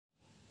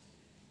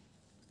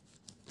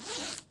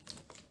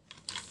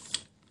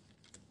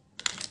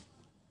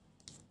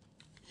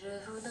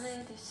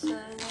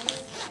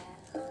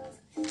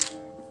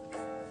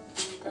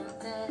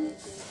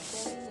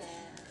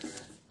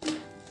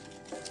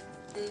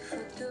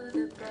photos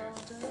de bord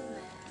de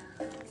mer,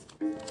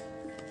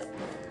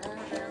 mon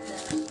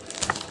jardin.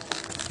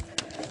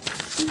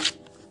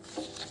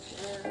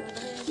 Je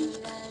voudrais de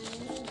la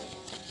lumière,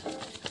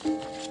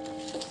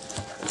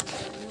 de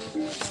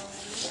nouvelles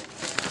envies.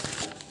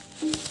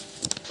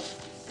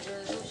 Je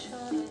veux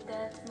changer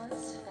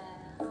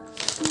d'atmosphère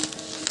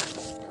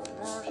dans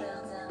mon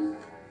jardin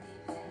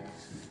d'hiver.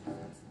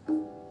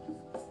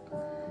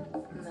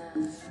 Ma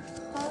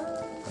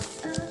robe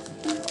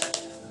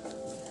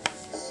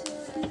sur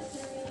la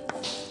pluie,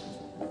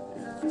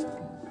 non,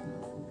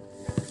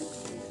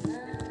 tes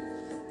mains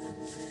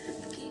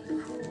qui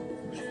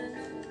courent, je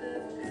n'en peux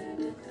plus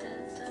de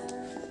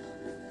t'attendre.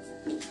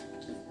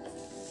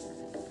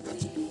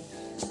 Des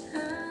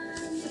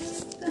années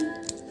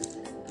passent,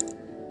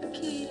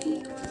 qu'il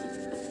est loin,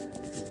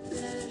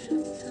 l'âge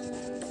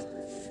tendre,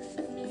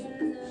 nul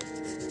ne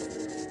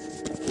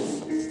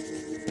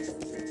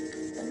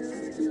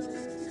nous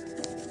onde.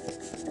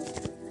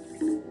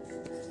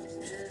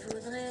 Je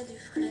voudrais du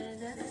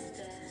Fred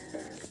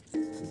Astaire,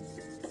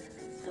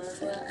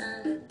 revoir un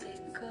de tes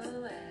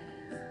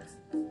coères.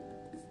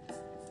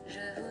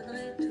 Je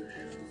voudrais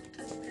toujours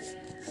te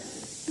plaire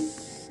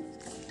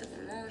dans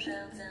mon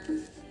jardin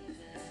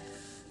d'hiver.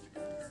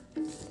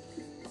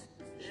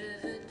 Je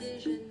veux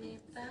déjeuner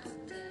par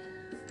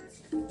terre,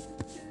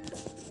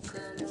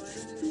 comme au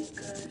long des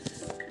golfes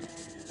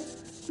clairs,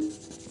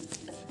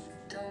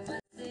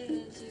 t'embrasser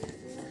les yeux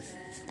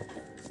ouverts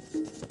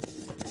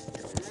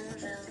dans mon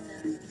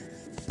jardin d'hiver.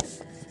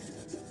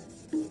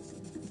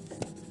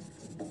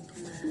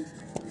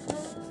 Ma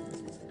robe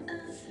à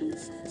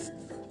fleurs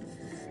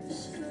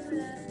sous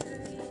la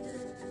pluie de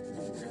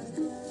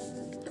novembre,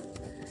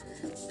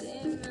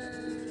 tes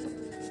mains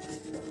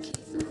qui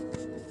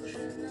courent,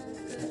 je n'en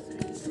peux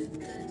plus de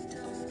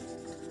t'attendre.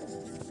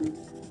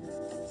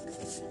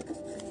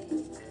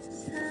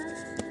 Ça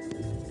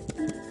n'est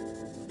pas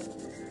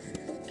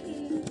qui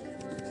est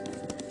loin,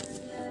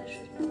 l'âge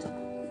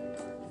tendre,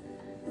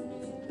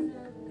 nul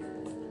ne peut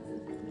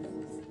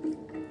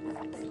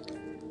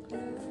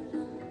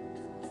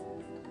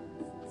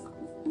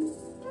nous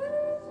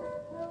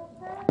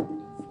entendre.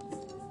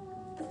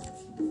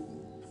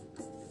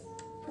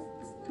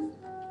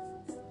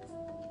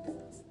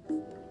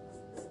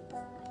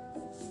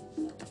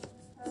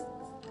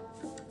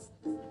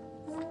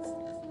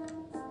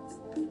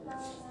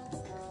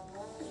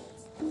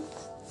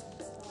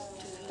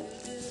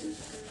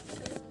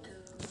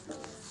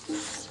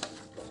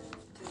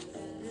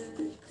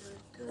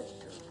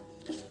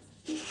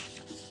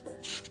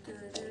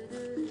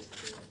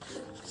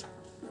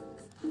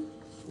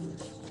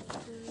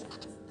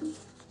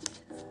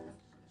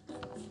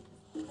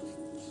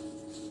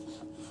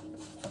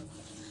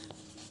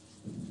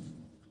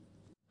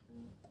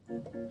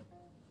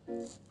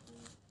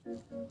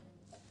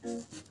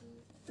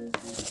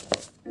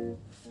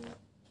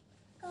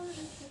 Quand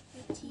j'étais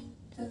petite,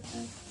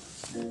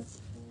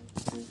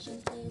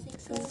 j'étais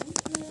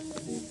exemplaire.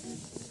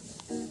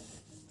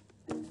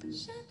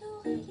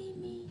 J'adorais les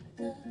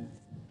mythes,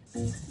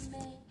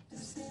 mais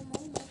tous ces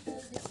mots me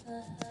faisaient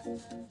peur.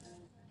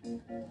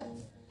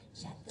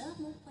 J'adore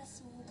mon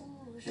poisson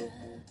rouge,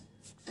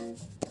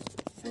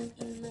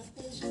 il me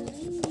fait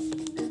Jérémie.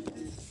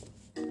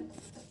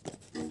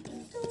 Il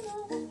tourne en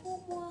rond pour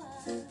moi,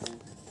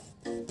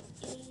 et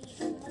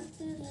je ne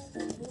fais rien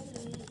que pour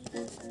lui.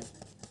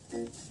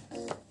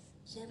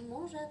 J'aime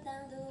mon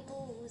jardin de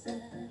roses,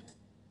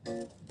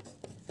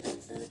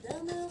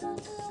 l'odeur me rend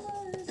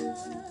heureuse.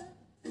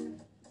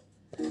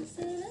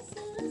 C'est le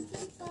silence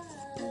qui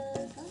parle,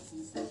 comme si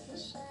c'était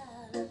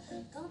Charles.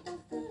 Quand on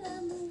fait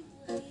l'amour,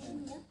 il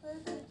n'y a pas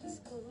de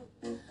disco.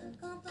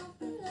 Quand on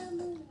fait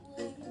l'amour,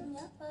 il n'y a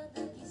pas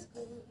de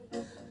disco.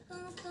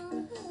 Quand on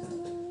fait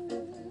l'amour.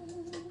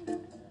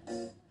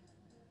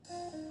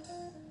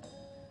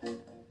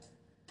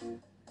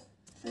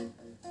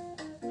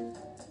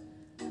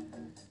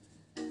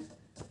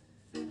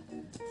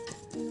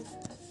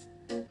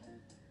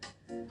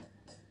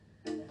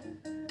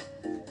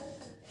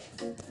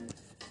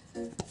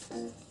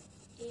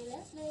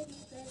 Hélas, la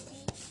vie passe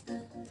vite,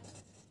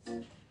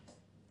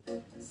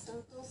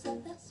 sans qu'on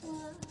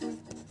s'aperçoive.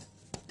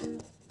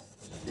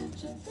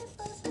 Je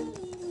dépasse les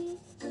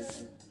limites,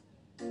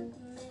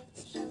 mais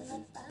je ne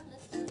parle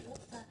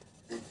toujours pas.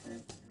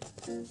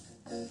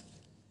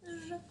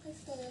 Je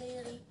préfère les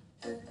rites,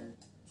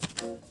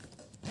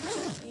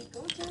 qui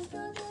contiennent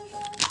peu de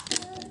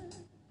gestes.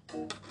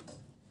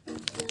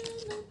 Je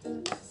ne dis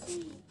merci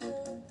pour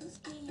tout ce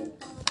qui est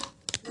en route,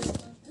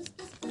 tout ce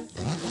qui se passe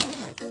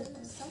vite,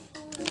 sans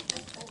qu'on le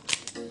comprenne.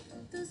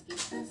 Tout ce qui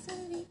se passe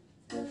vite,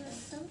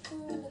 sans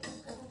qu'on le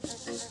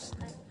comprenne.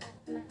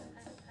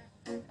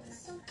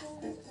 Sans qu'on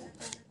le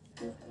comprenne.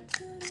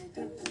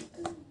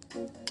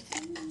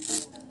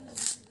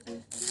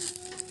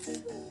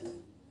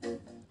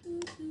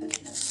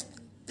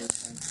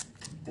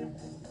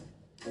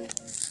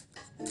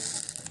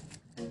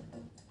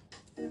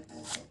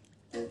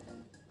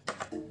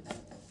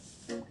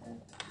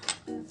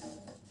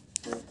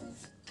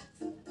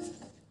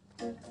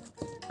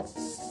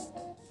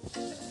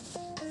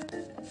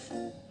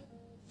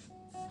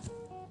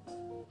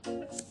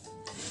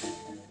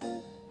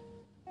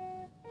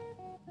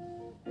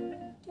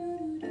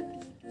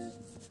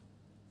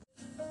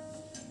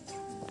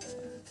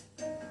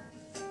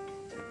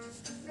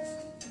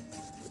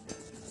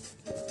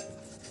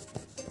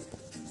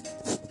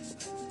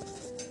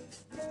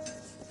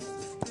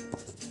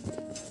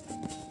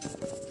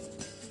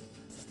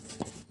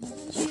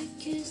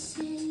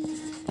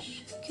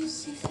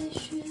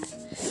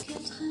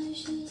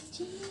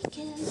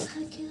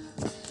 cœur.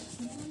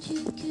 Mon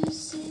Dieu que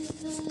c'est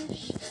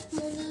vache,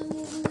 mon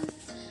amoureux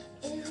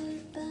est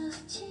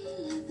reparti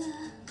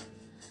là-bas.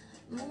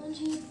 Mon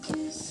Dieu que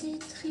c'est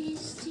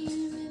triste,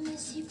 il m'aimait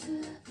si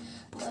peu.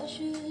 Moi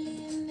je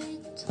l'aimais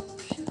tant,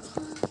 je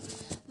crois.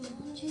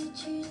 Mon Dieu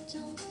tu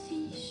t'en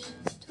fiches,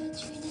 toi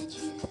tu n'as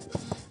Dieu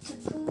que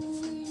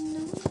pour une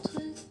autre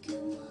que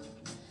moi.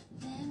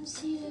 Même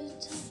si le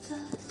temps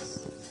passe,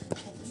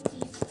 je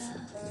n'oublie pas.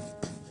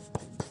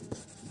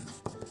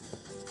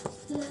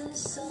 La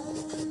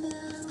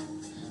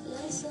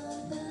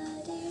samba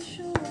des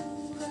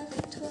jours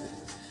avec toi.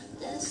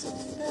 La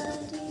samba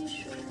des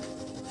jours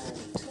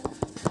avec toi.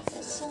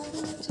 La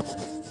samba de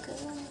mon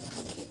cœur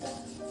qui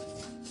bat.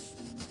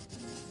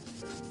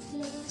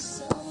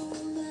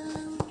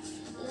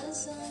 La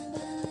samba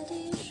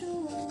des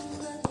jours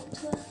avec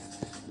toi.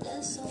 La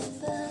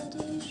samba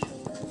des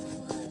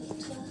jours avec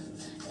toi.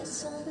 La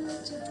samba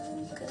de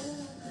mon cœur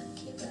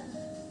qui bat.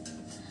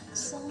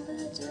 Samba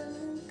de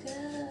mon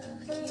cœur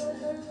qui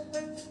bat.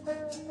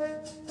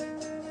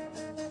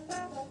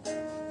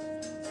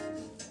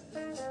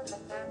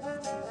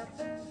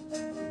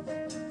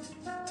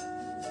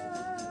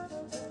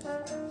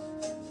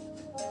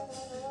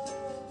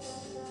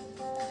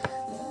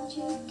 Mon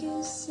Dieu que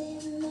c'est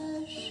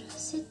moche,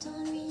 c'est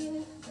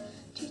ennuyeux,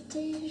 tu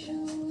t'es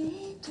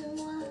joué de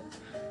moi.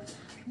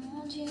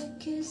 Mon Dieu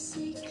que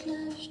c'est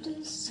cloche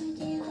de se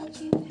dire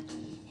adieu,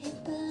 et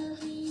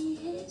Paris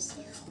est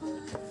si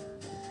froid.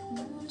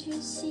 Mon Dieu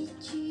si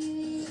tu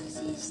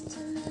existes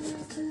même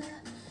un peu,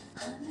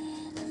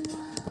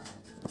 ramène-moi.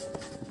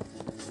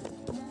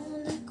 Mon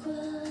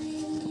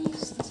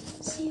aquarelliste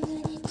si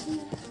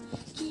vaniteux,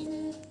 qui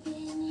ne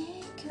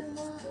peignait que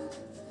moi.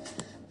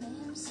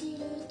 Même si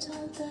le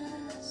temps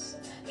passe,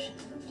 je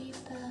n'oublie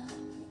pas.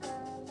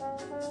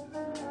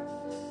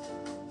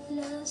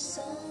 La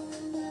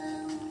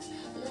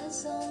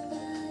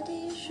samba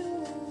des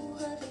jours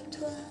avec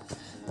toi.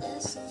 La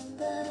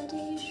samba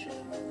des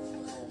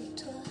jours avec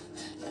toi.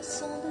 La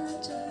samba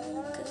de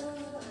mon cœur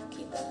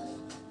qui bat.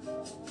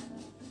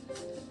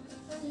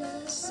 La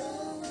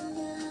samba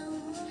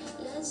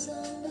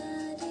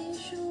des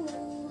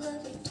jours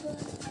avec toi.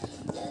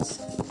 La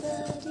samba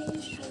des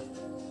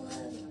jours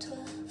avec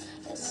toi.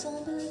 La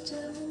samba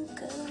de mon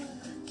cœur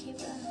qui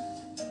bat.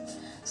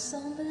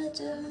 Samba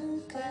de mon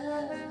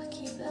cœur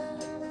qui bat.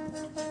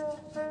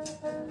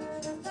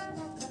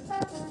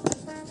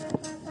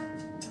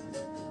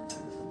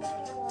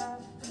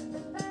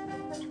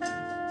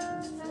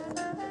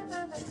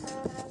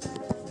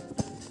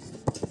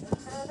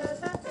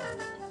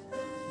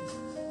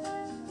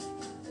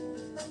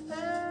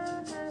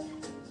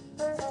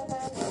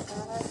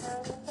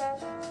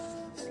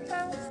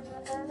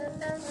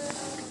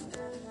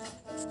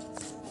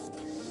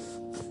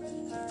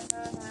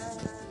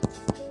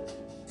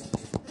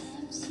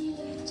 Même si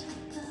le temps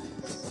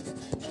passe,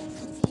 je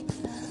n'oublie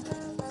pas.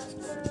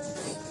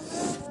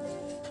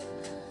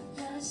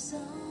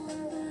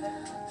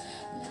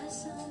 La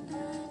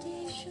samba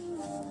des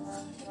jours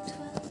avec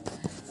toi.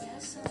 La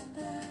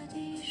samba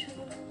des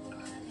jours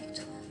avec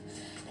toi.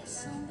 La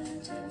samba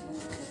de mon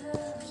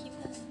cœur qui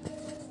bat.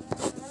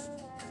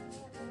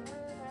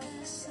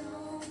 La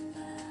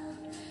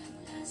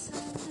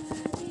samba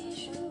des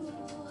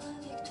jours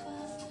avec toi.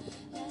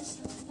 La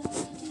samba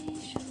des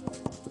jours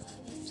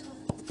avec toi.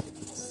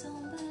 La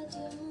samba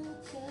de mon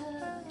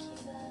cœur qui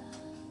bat.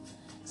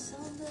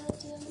 Samba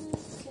de mon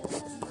cœur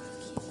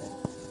qui bat.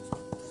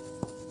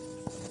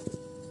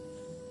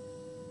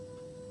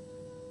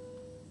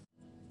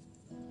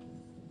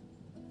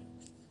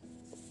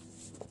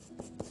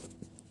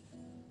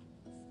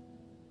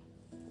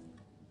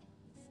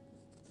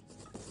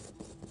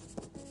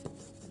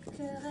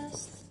 Que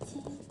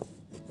reste-t-il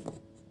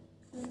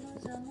de nos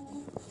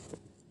amours?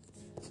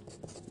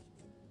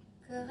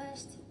 Que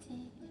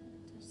reste-t-il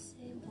de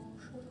ces bons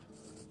jours?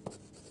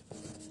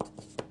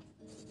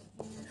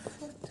 Une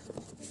photo,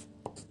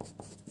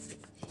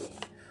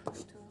 vieille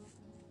photo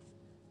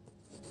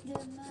de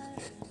ma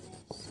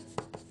jeunesse.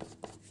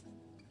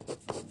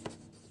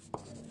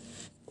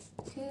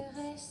 Que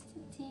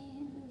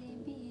reste-t-il des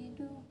billets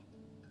doux,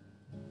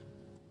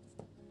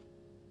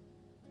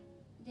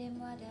 des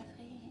mois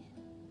d'avril,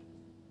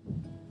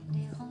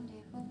 des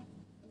rendez-vous,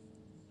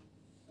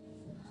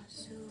 un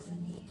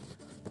souvenir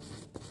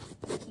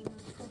qui me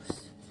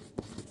pousse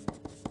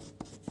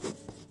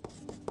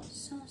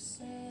sans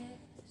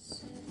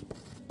cesse.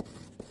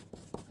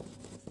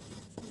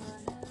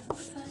 Bonheur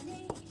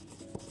fané,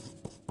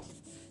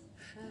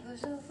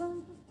 cheveux au vent,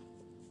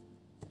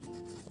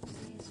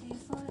 les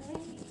épaules,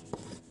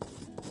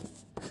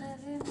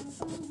 rêver mon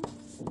vent.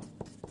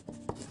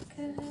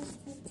 Que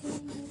reste-t-il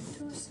de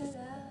tout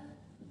cela?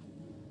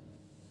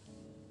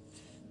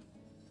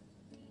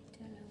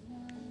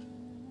 Dites-le-moi.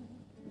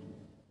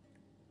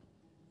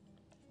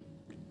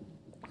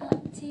 Un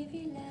petit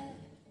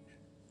village,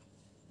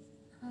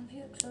 un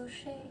vieux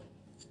clocher,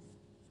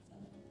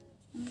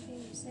 un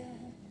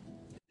paysage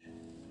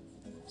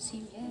si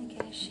bien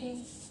caché,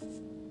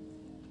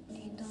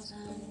 et dans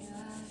un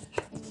nuage,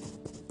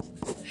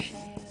 au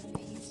cher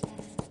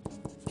visage.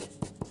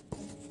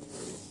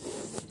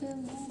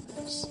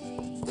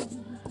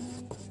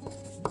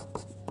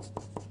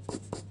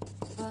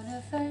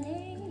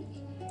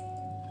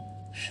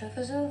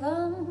 cheveux au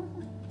vent,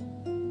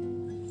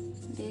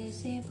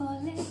 des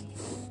épaules,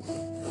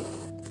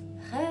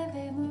 rêve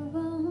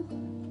émouvant.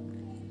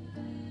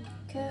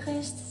 Que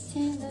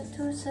reste-t-il de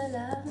tout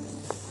cela?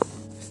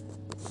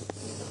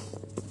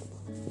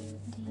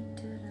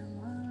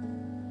 Dites-le-moi.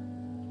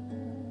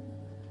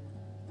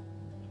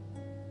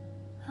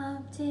 Un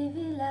petit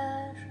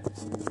village,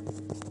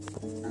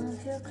 un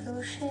vieux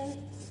clocher,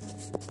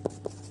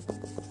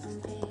 un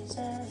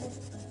paysage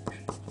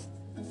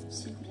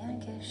si bien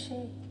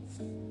caché,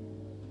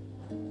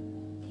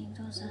 et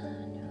dans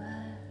un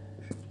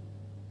nuage,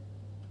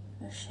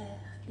 le cher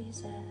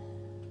visage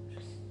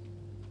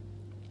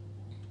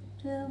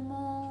de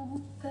mon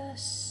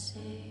passé.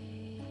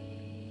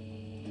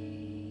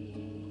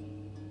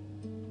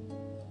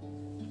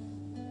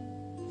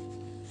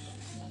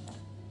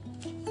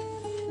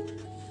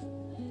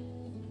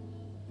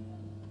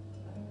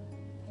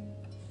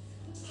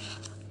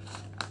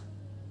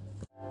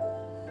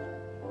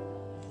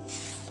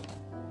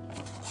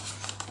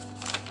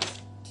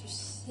 Tu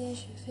sais,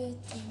 je vais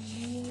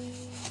t'aimer,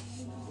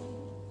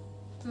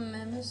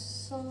 même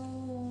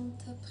sans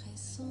ta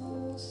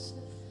présence.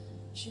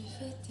 Je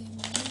vais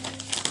t'aimer,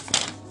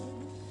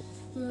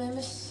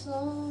 même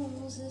sans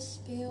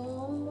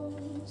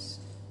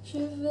espérance. Je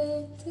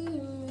vais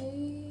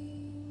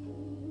t'aimer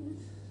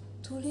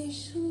tous les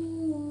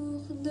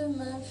jours de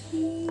ma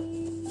vie.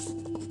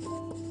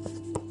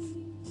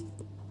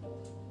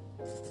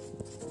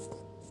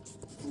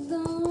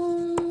 Dans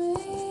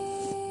mes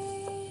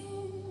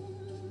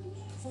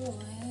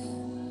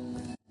poèmes,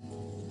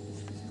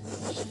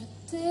 je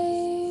t'écrirai.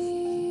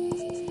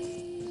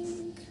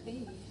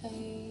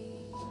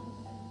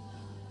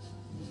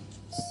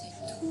 C'est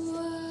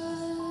toi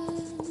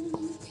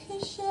que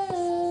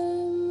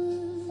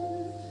j'aime,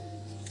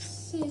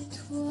 c'est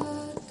toi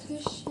que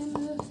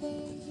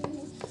j'aimerai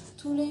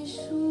tous les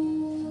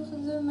jours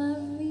de ma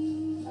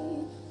vie.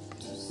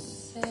 Tu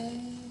sais,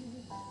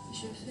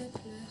 je vais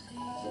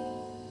pleurer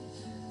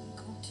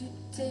quand tu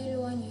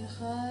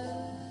t'éloigneras.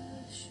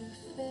 Je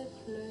vais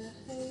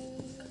pleurer,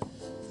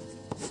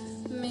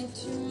 mais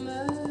tu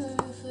me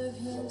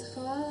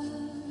reviendras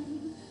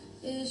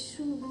et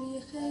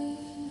j'oublierai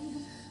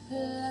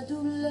la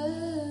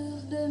douleur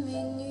de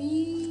mes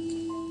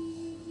nuits.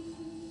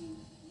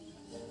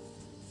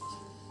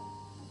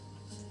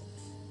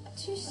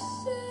 Tu sais,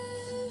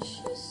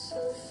 je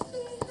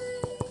souffrirai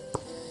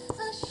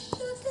à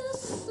chaque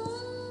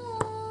instant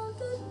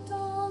de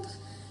tendre.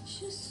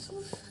 Je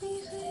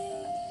souffrirai,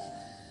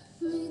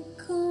 mais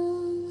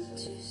quand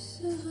tu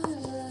seras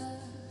là,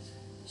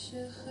 je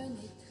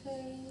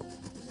renaîtrai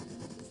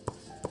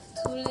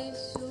tous les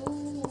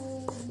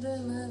jours de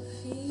ma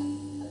vie.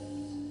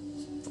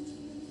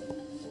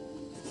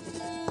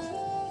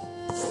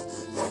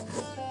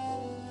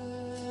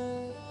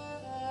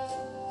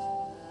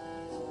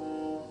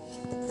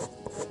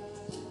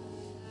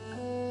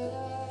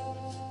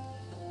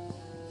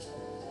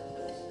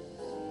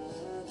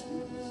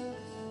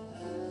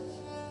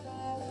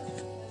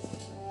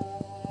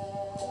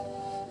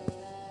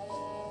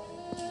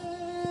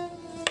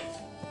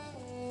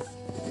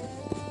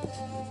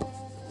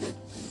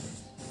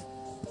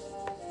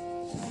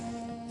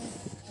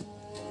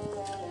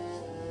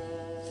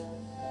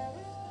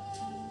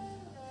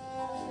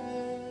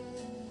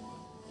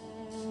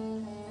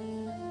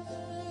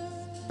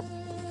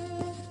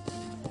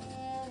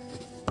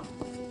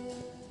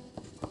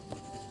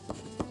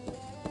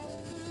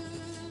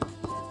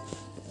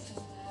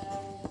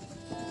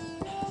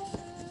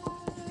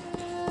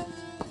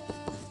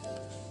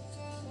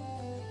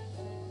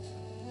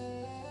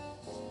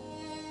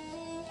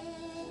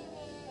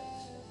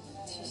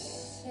 Tu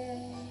sais,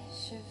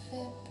 je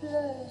vais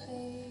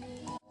pleurer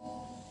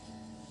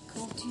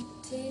quand tu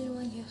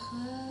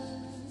t'éloigneras.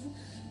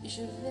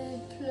 Je vais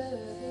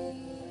pleurer,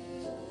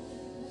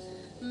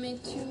 mais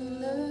tu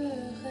me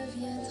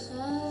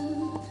reviendras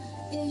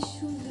et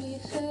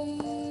j'oublierai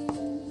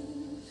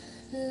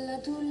la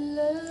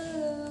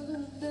douleur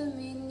de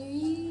mes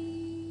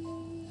nuits.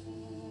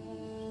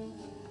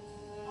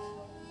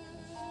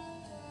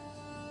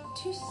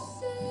 Tu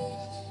sais,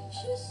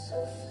 je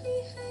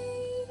souffrirai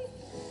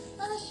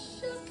à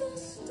chaque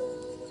instant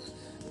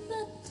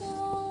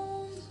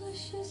d'attendre.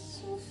 Je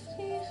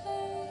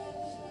souffrirai,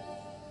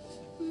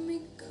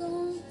 mais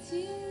quand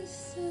tu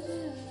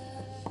seras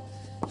là,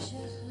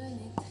 je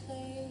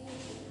renaîtrai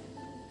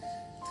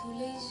tous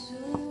les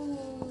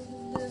jours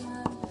de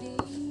ma vie.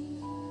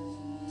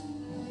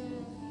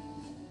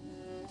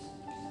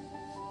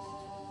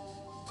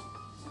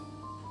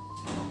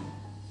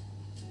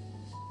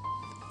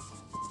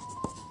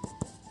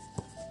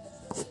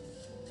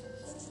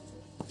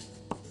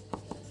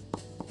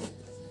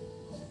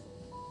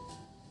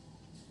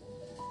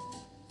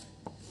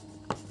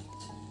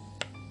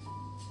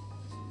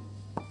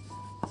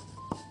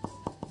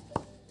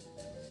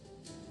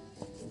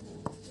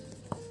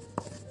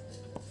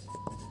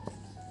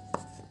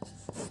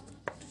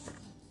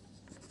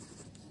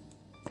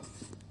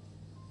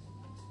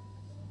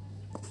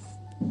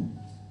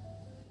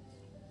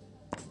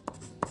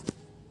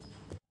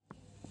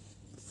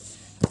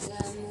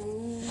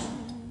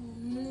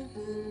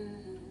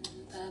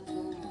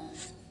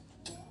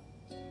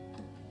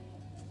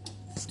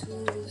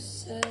 tout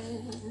seul,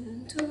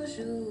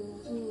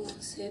 toujours,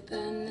 c'est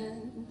pas net.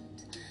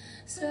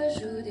 Ça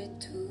joue des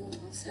tours,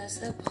 ça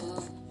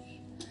s'approche,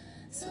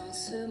 sans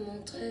se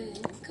montrer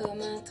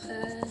comme un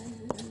traître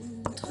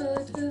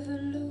de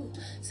velours.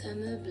 Ça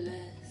me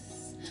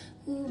blesse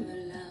ou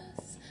me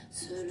lasse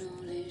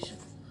selon les jours.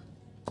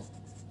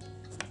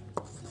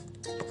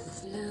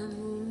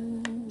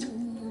 L'amour,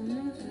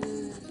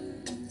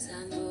 ça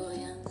ne vaut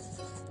rien.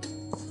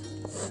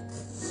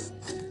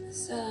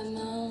 Ça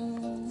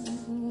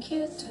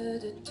m'inquiète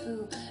de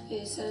tout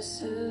et ça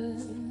se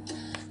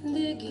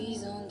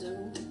déguise en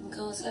doux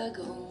quand ça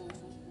gronde,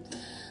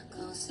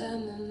 quand ça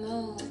me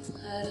mord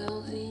à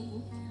l'envie.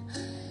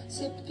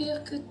 C'est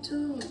pire que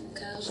tout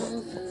car j'en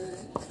veux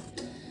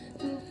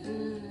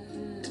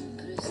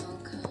plus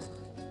encore.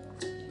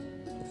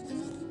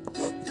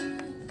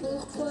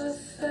 Pourquoi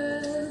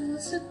faire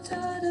ce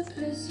tas de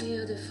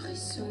plaisirs, de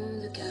frissons,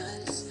 de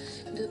caresses,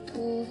 de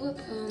pauvres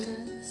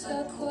promesses?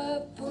 À quoi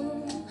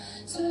bon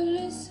se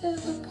laisser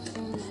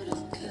reprendre le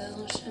cœur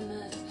en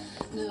chemin,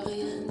 ne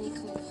rien y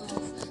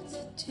comprendre?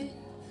 C'est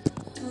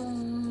une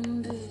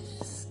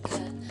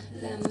embuscade,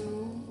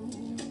 l'amour,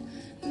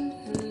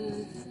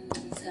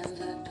 ça me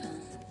va pas.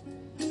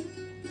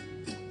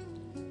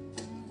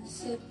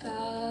 C'est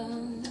pas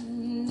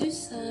du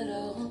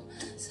Saint-Laurent,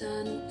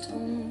 ça nous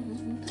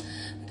tombe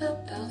pas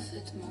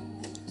parfaitement.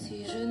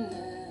 Si je ne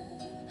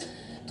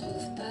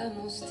trouve pas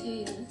mon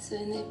style, ce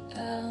n'est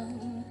pas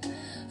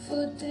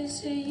faute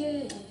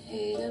d'essayer.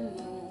 Et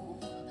l'amour,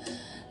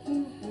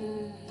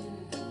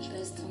 je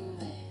laisse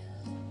tomber.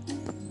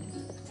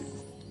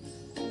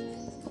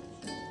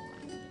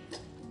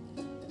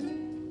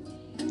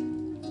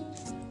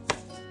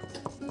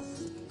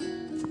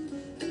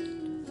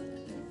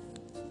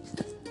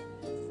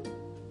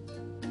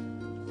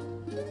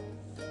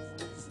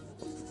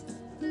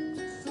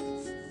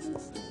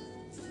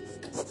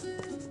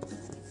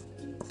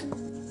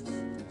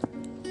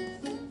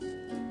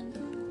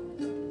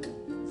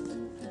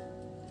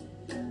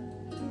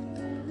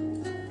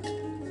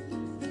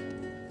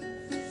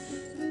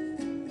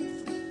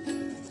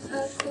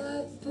 À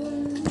quoi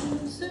bon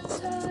ce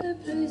tas de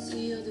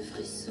plaisirs, de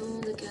frissons,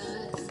 de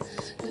caresses,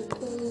 de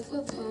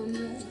pauvres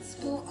promesses?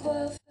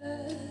 Pourquoi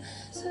faire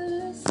se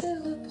laisser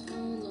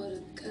reprendre le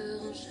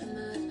cœur en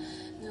chemin,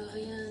 ne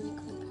rien y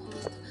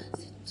comprendre?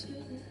 C'est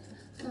une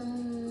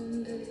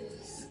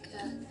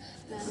embuscade,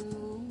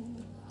 l'amour,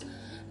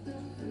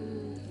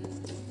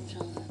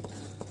 j'en veux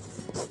pas.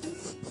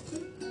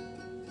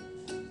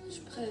 Je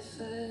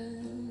préfère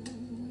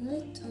de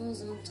temps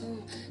en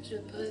temps, je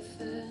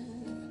préfère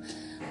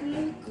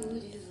le goût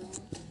du vent,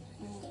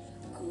 le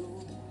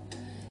goût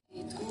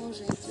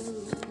étrange et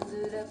doux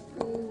de la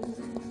peau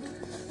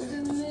de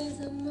mes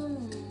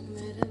amants,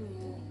 mais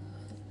l'amour,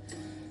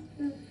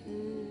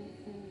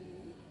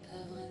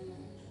 pas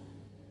vraiment.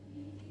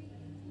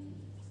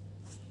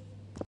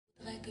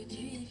 Faudrait que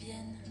tu y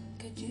viennes,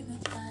 que tu me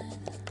prennes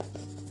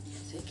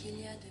ce qu'il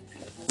y a de plus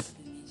beau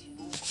que mes yeux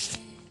ont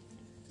coulé,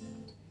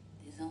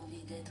 des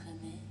envies d'être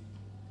aimé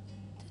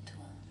de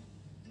toi.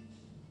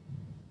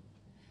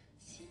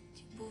 Si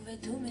tu pouvais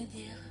tout me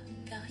dire,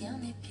 car rien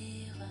n'est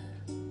pire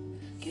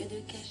que de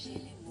cacher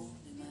les mots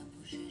de ma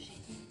bouche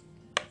génie,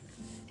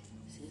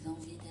 ces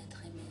envies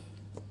d'être aimé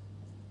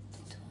de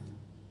toi.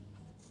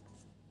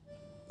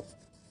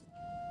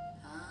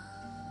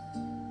 Ah,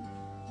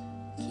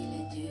 qu'il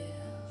est dur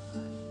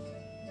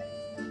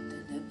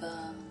de ne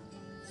pas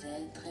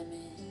être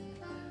aimé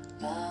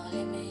par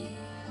l'aimer,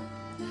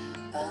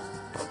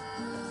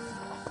 parle-moi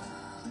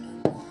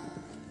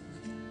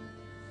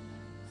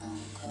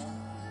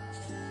encore.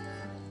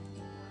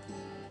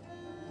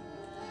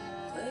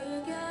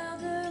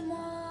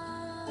 Regarde-moi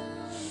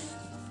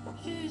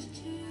juste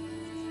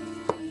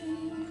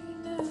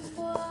une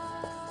fois.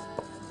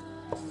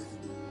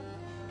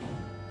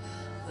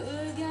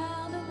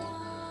 Regarde-moi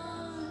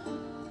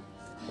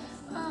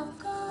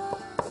encore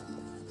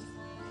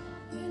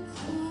une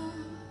fois.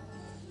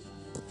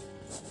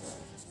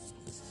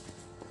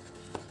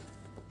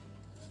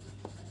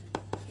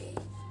 Et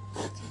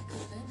tu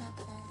pourrais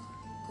m'apprendre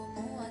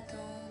comment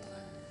attendre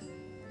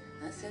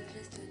un seul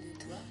geste de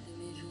toi, de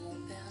mes joues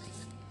ont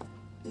perdu,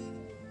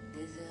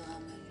 des heures à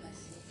me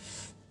passer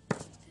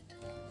de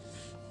toi.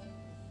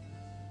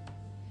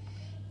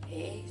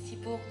 Et si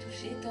pour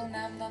toucher ton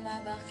âme dans ma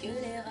barque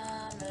les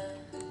rames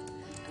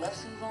doivent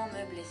souvent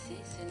me blesser,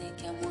 ce n'est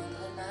qu'un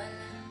moindre mal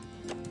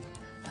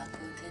à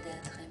côté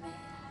d'être aimé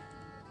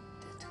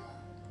de toi.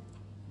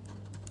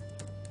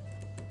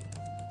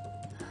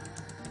 Ah,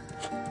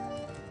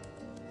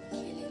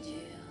 qu'il est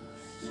dur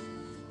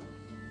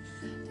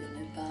de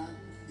ne pas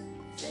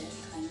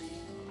être aimé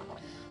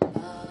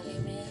par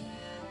l'aimer,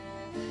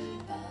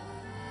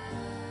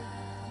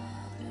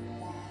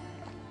 parle-moi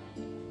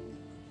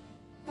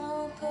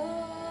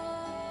encore.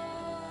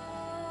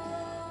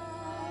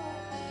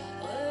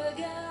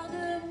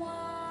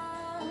 Regarde-moi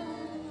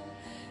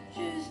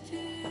juste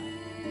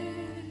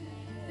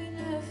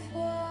une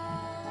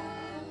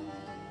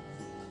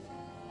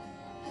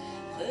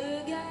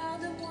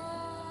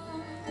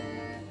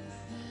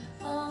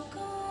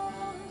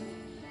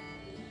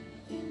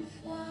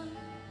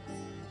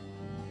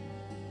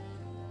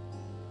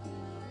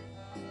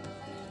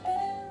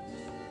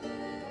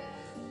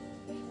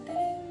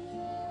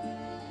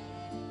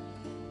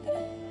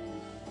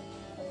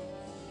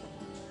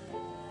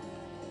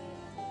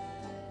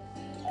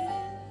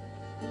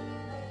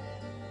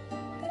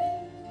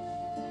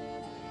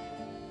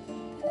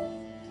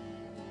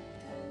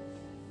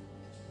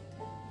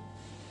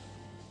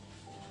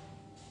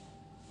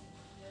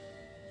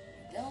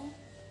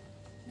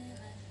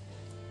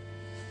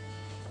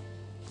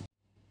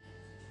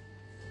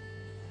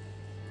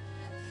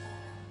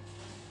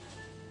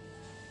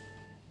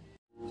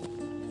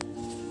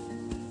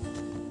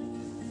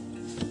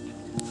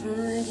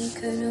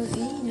que nos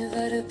vies ne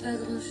valent pas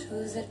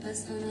grand-chose, elles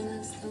passent en un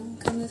instant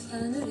comme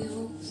fanent les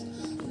roses.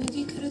 On me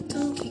dit que le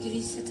temps qui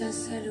glisse est un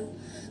salaud,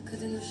 que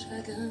de nos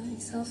chagrins il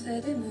s'en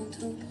fait des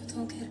manteaux.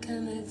 Pourtant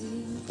quelqu'un m'a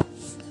dit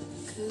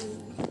que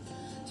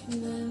tu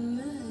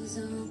m'aimes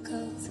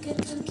encore. C'est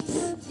quelqu'un qui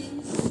m'a dit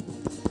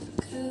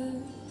que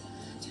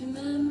tu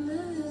m'aimes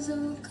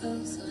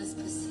encore. Serait-ce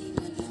possible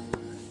alors?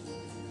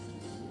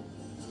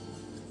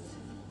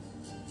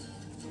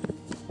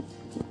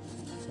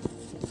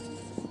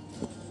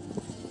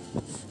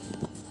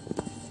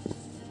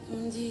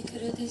 On dit que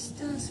le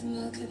destin se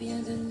moque bien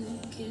de nous,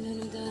 qu'il ne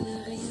nous donne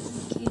rien,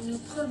 qu'il nous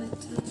promet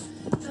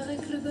tout. Paraît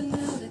que le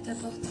bonheur est à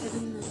portée de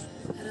main,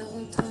 alors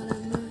on tend la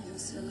main et on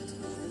se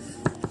retrouve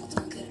fou.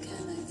 Pourtant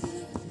quelqu'un m'a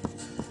dit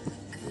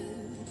que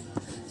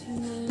tu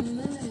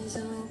m'aimes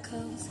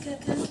encore. C'est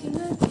quelqu'un qui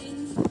m'a dit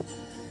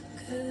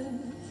que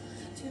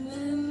tu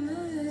m'aimes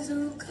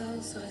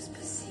encore. Serait-ce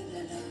possible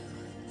alors?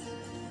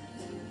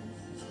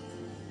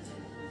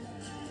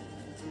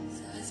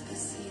 Serait-ce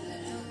possible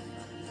alors?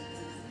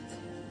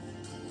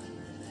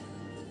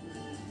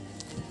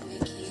 Mais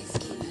qui est-ce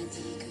qui m'a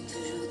dit que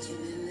toujours tu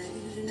m'aimais?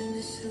 Je ne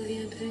me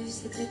souviens plus,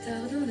 c'était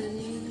tard dans la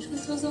nuit.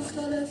 J'entends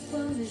encore la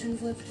voix, mais je ne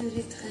vois plus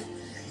les traits.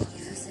 Et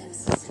vous aime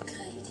si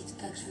secret, dites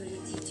pas que je vous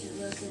l'ai dit. Tu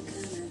vois,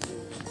 quelqu'un m'a dit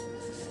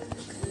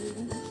que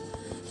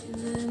tu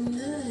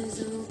m'aimais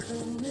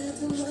encore. Mais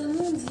a-t-on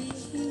vraiment dit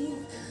que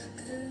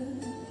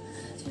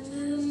tu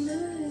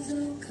m'aimais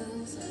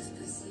encore? Serait-ce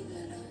possible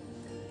alors?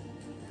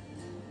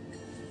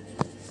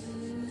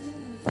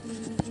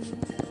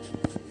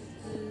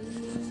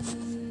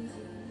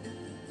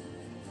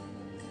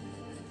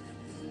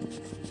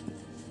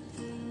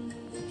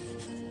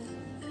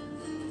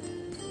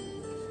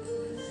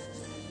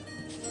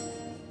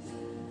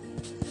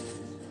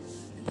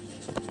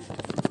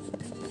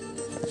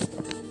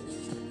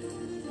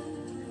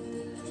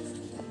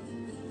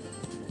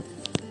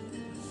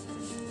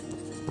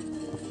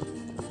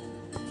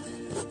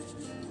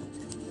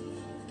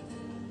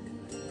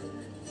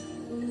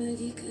 On me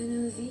dit que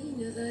nos vies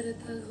ne valent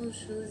pas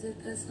grand-chose, elles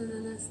passent en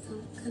un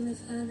instant comme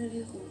fanent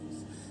les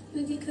roses. On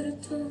me dit que le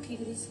temps qui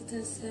glisse est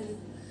un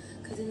salaud,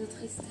 que de nos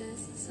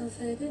tristesses il s'en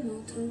fait des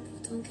manteaux.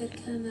 Pourtant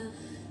quelqu'un m'a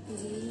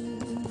dit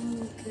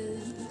que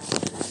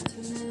tu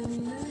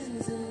m'aimes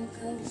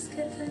encore. C'est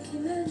quelqu'un qui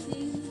m'a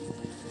dit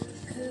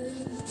que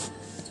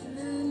tu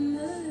m'aimes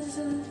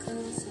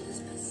encore.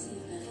 Serait-ce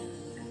possible alors?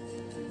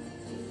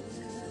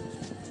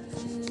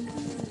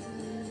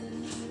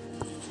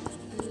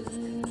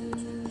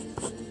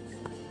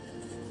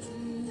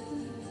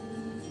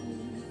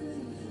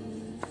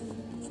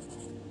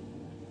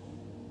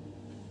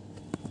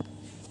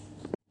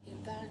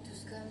 Ils parlent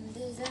tous comme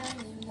des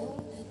animaux,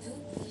 et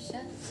toutes les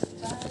chattes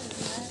parlent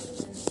mal de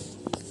nous.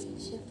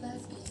 Je sais pas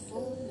ce qu'il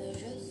faut, mais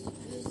je suis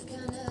plus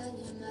qu'un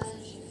animal.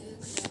 J'ai vu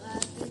que le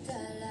rap est à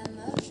la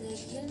mode et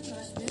qu'il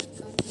marche mieux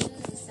quand il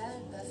est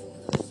sale. Pas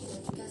faudrait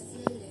peut-être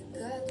casser les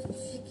codes, une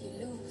fille qui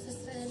l'ouvre, ce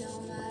serait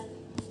normal.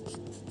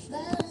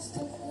 Balance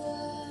ton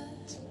quoi,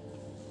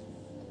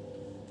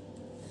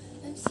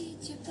 même si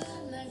tu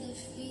parles mal des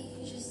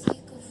filles, je sais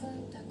qu'au fond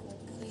t'as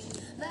compris.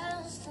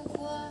 Balance ton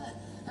quoi,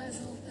 un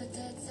jour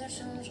peut-être ça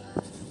changera.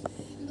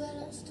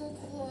 Balance ton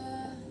quoi,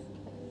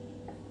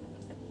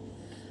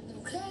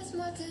 donc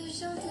laisse-moi te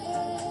chanter.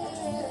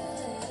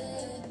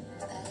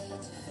 Allez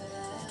te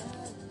faire.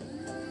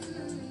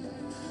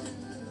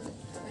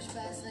 Moi je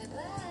passerai pas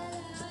à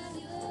la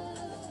radio,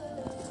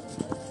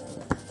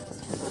 parce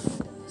que les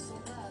mots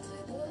sont pas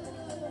très beaux.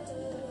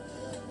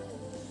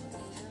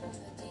 Les gens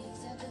me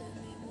disent à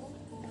demi-mot,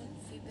 pour une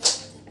fille bête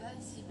t'es pas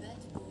si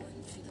bête, pour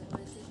une fille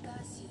drôle t'es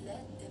pas si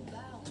laide. Tes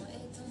parents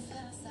et ton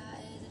frère ça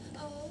aide.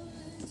 Oh,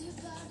 tu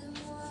parles de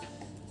moi,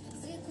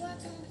 c'est quoi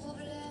ton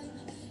problème?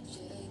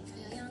 J'ai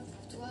écrit rien que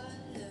pour toi,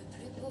 le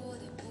plus beau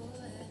des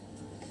poèmes.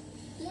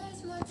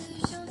 Laisse-moi te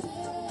chanter.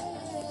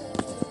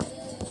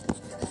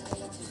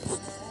 Allez te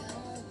faire.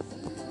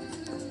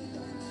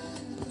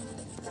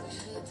 Je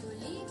serai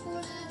poli pour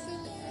la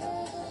télé.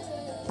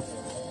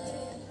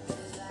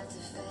 Va te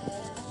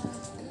faire.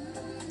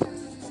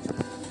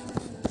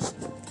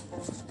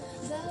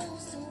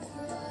 Balance ton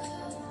quoi.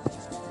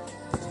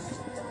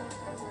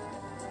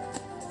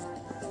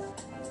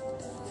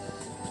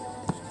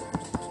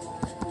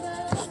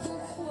 Balance ton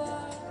quoi.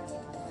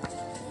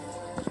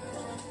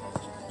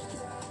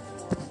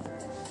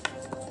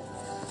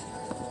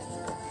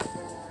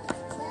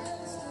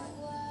 Balance ton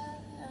quoi.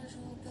 Un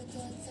jour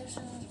peut-être ça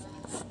changera.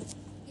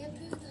 Y'a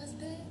plus de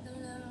respect dans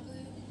la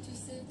rue, tu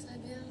sais très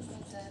bien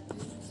quand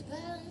t'abuses.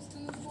 Balance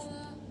ton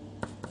quoi.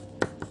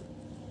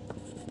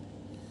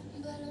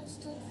 Balance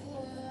ton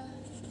quoi.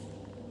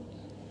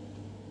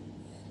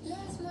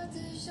 Laisse-moi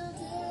te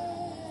chanter.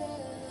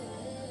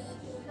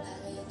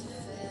 Allez te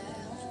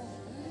faire.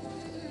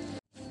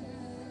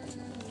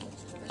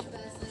 Moi je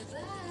passerai pas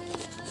à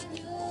la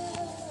radio,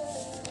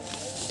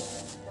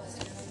 parce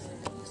que mes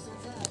mots sont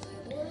pas très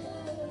beaux.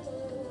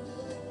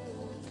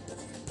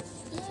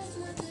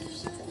 Laisse-moi te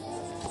chanter.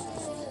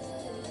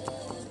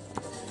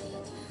 Allez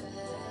te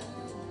faire.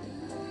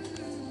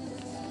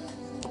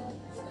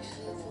 Moi je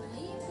serai poli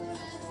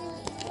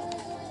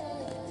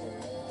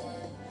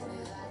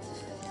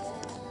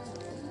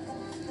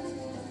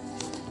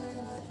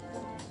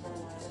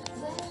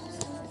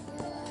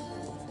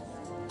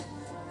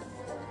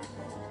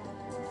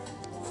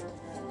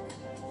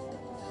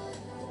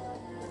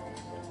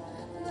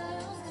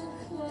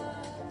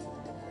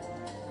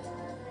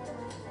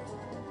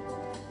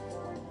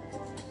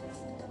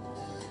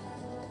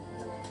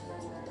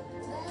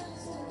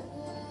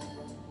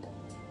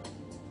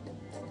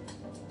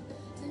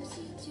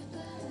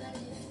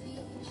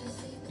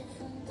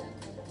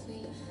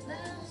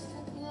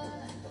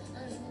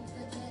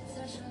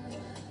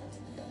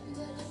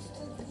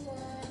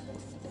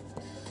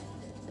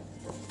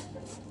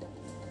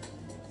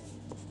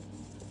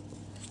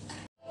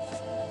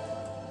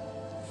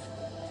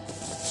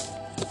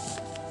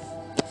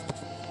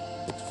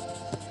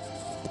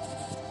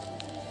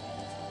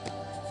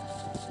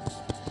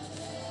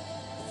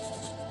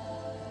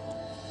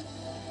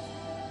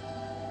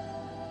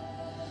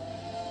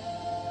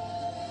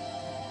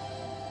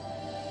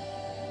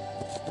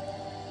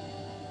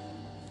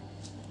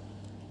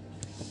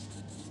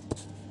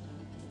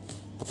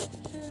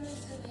Je me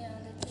souviens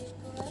de tes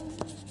poèmes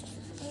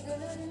et de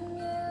la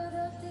lumière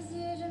dans tes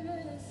yeux. Je me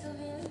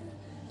souviens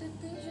de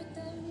tes je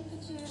t'aime que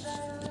tu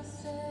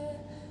balançais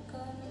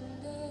comme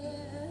des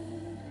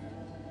vœux.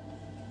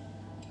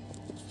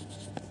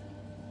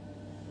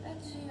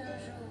 As-tu un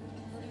jour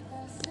voulu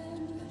qu'on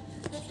s'aime,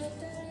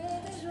 peut-être aller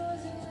des jours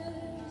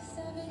heureux?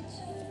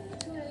 Savais-tu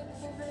tous les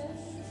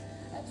problèmes?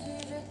 As-tu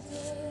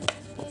jeté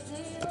tes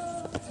idées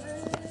au feu?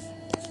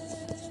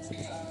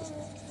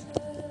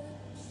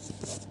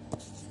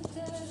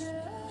 C'était de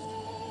l'or,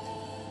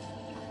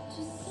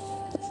 tu sais,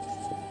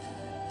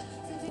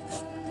 c'était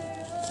comme de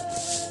l'or,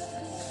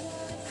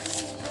 si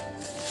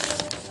jamais.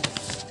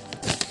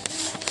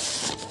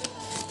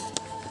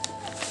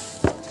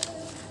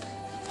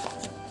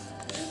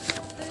 Ne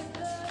t'en fais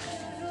pas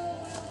qu'un jour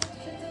ou l'autre,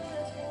 je te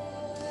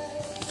retrouverai,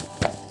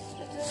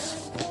 je te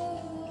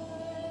retrouverai.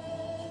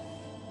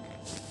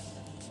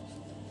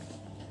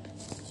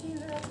 Tu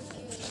m'as dit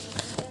que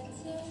j'étais la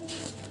tienne,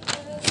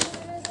 avec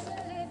le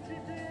ciel les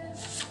plus bleus.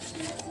 Tu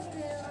m'as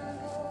cité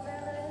Rimbaud,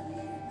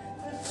 Verlaine,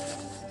 conté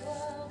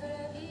l'histoire de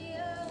la vie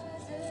à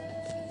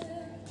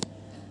deux,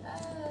 à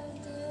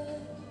deux.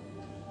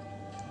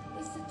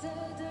 Et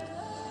c'était de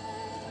l'or,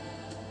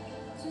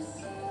 tu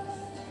sais,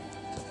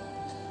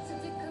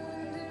 c'était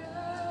comme de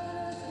l'or,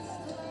 notre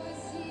histoire. Et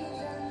si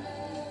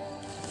jamais,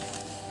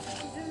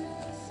 si je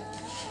m'en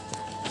sors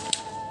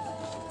un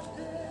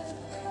peu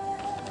près,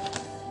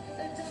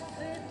 ne t'en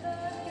fais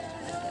pas qu'un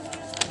jour ou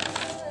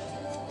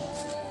l'autre,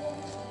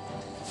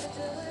 je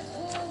te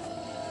retrouverai.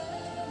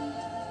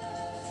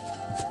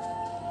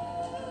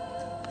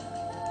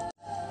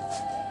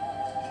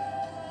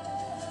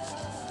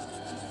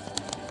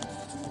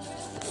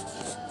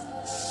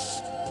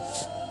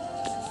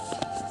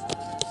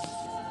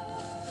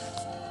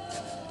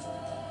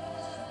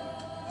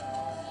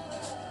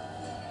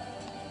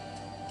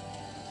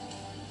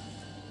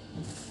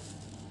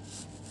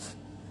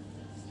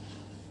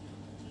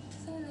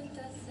 Son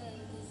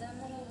étincelle des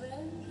amours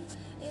blêmes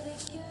et des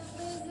cœurs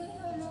brisés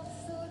en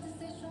morceaux de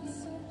ces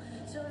chansons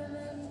sur le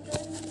même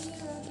thème qui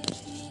ont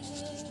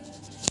épuisé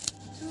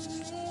tous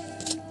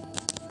mes mots,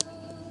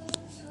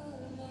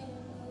 tous mes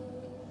mots.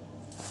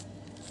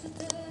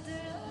 C'était de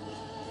l'or,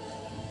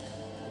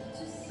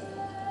 tu sais,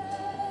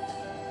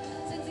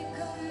 c'était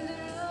comme de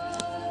l'or,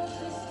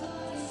 notre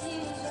histoire. Et si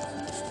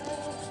jamais,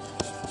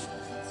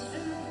 si je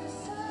m'en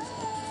sors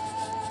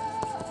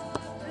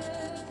à peu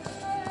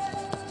près,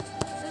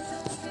 ne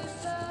t'en fais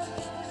pas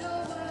qu'un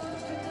jour ou l'autre,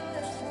 je te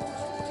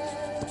retrouverai,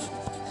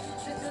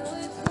 je te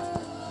retrouverai.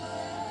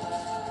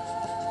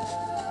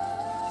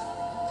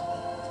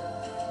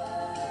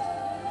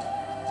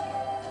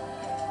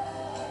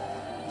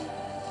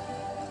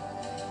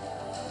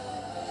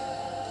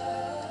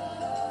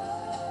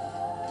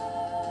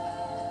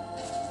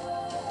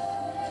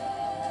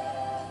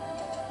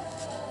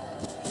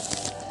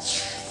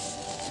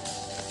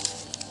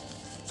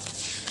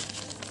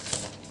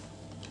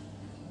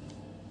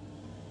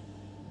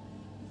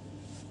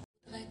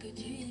 Faudrait que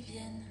tu y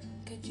viennes,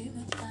 que tu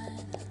me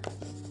prennes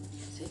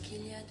ce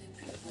qu'il y a de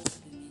plus beau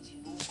que mes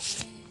yeux ont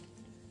coulé,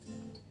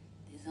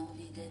 des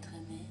envies d'être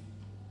aimé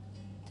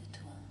de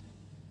toi.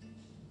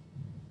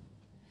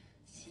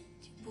 Si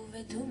tu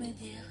pouvais tout me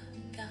dire,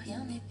 car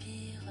rien n'est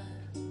pire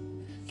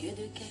que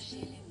de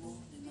cacher les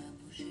mots de ma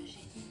bouche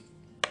génie,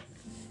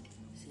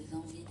 ces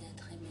envies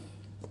d'être aimé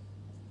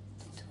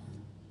de toi.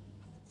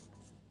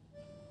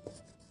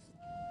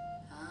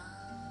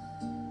 Ah,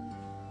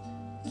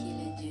 qu'il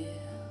est dur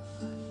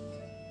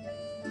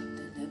de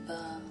ne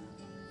pas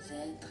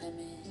être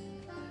aimé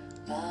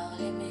par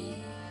l'aimer,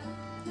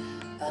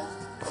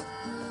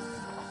 parle-moi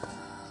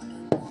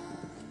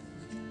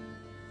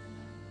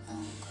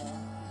encore.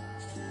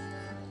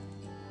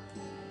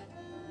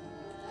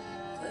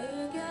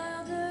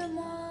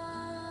 Regarde-moi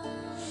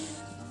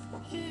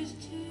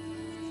juste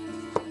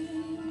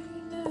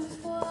une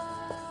fois.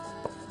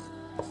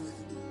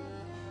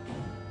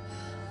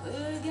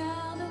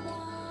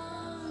 Regarde-moi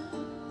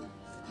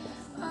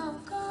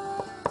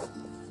encore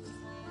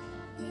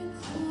une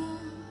fois.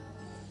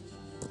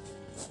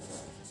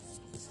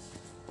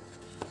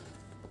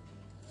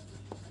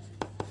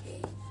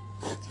 Et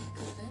tu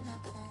pourrais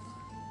m'apprendre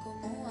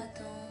comment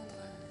attendre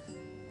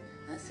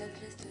un seul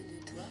geste de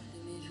toi, de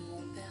mes joues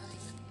ont perlé,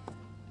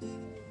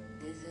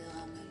 des heures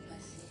à me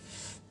passer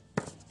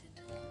de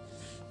toi.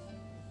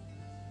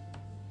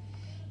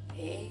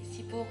 Et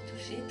si pour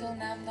toucher ton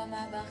âme dans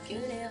ma barque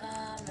les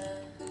rames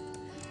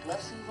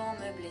doivent souvent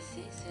me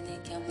blesser, ce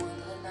n'est qu'un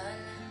moindre mal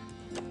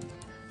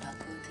à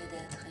côté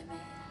d'être aimé.